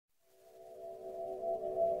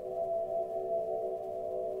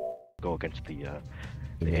go against the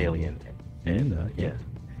alien, and Okay. yeah,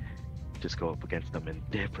 just go up against them in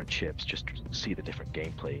different ships, just to see the different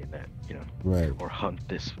gameplay in that, Right. or hunt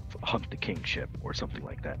the king ship or something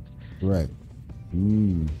like that. Right.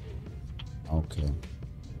 Mm. Okay.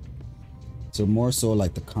 So more so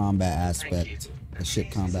like the combat aspect, the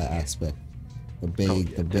ship combat aspect, the Oh big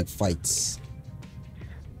yeah, the big fights.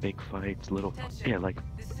 big fights, little, yeah, like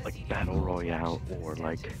battle royale, or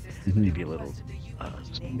like Mm-hmm. maybe a little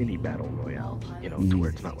mini battle royale, to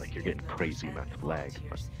where Mm. it's not like you're getting crazy amounts of lag,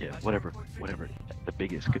 but yeah, whatever the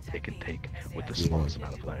biggest it can take with the Yeah. smallest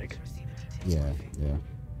amount of lag. Yeah. Yeah.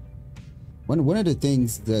 One of the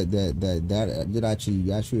things that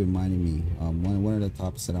actually reminded me, one of the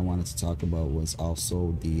topics that I wanted to talk about was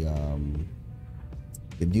also the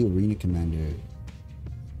new arena commander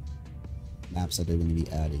maps that they're going to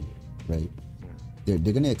be adding, right? They're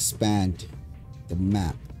going to expand the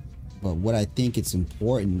map, but what I think it's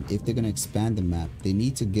important, if they're going to expand the map, they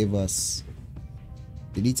need to give us,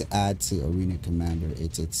 they need to add to arena commander.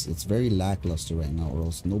 It's very lackluster right now, or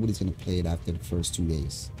else nobody's going to play it after the first 2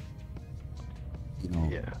 days.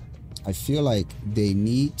 Yeah, I feel like they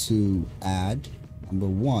need to add, number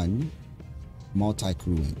one,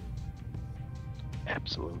 multi-crewing,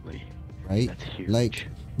 absolutely. right? That's Like, huge.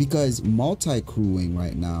 because multi-crewing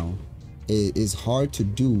right now is hard to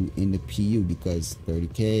do in the PU because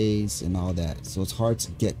 30Ks and all that. So it's hard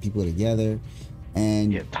to get people together.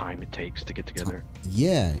 And Yeah, time it takes to get together.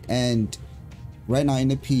 yeah, and right now in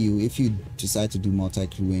the PU, if you decide to do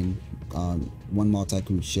multi-crewing, one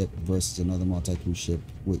multi-crew ship versus another multi-crew ship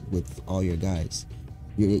with all your guys,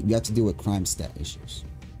 you have to deal with crime stat issues.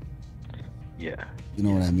 Yeah, You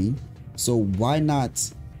know what I mean? So why not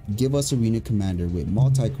give us arena commander with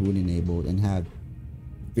multi-crew enabled and have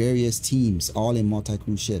various teams all in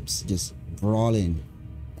multi-crew ships just brawling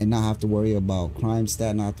and not have to worry about crime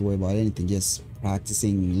stat, not have to worry about anything, just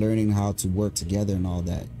practicing, learning how to work together and all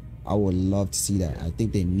that. I would love to see that. I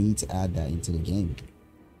think they need to add that into the game.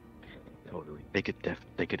 totally. They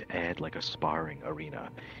could add like a sparring arena.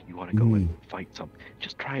 You want to go and fight some?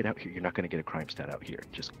 Just try it out here. You're not gonna get a crime stat out here.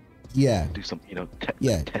 Just Yeah, do some,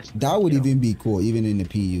 yeah, test them. that would even be cool. Even in the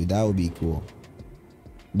PU, that would be cool.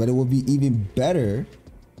 But it would be even better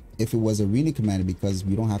if it was arena commander, because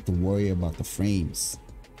we don't have to worry about the frames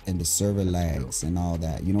and the server lags and all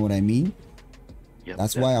that. You know what I mean? Yep,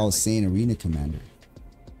 That's why I was definitely. saying arena commander.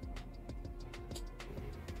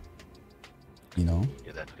 You know,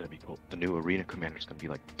 Yeah, that's gonna be cool. The new arena commander is gonna be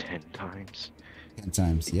like 10 times, 10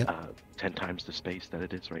 times. Yep. 10 times the space that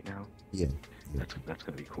it is right now. Yeah. That's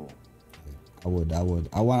gonna be cool.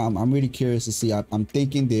 I'm really curious to see. I'm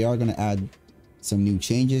thinking they are gonna add some new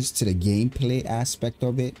changes to the gameplay aspect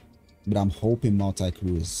of it, but I'm hoping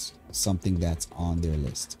multi-crew is something that's on their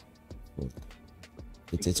list. It's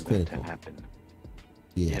For that to critical. happen.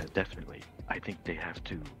 Yeah. Yeah, definitely. I think they have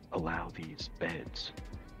to allow these beds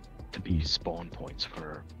to be spawn points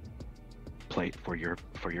for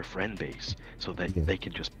your friend base, so that Yeah. they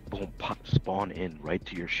can just boom spawn in right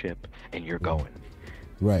to your ship and you're going.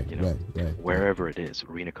 Right. You know, Right. wherever it is,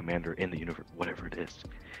 arena commander in the universe, whatever it is.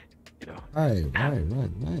 Right.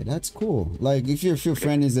 That's cool. Like if your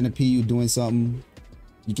friend is in a PU doing something,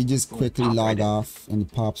 you can just quickly Pop right log in. off and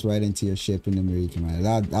it pops right into your ship in the Marine Commander.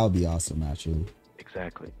 That would be awesome, actually.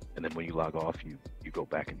 Exactly. And then when you log off, you go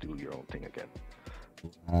back and do your own thing again.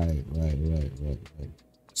 Right.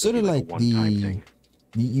 Sort of Like a like one-time the thing.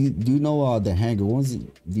 you do you know the hanger? What was it?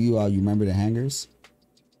 Do you remember the hangers?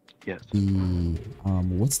 Yes. The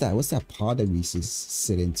what's that pod that we used to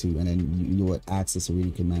sit into, and then you would access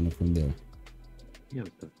arena commander from there? Yeah,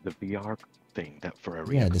 the VR thing that for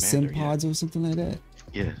arena Yeah, the commander. sim pods or something like that.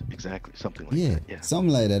 Yeah, exactly. Something like Yeah, that. Yeah.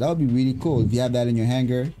 something like that. That would be really cool if you have that in your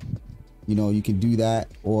hangar. You can do that,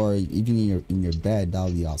 or even in your bed. That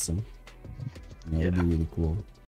would be awesome. It would be really cool.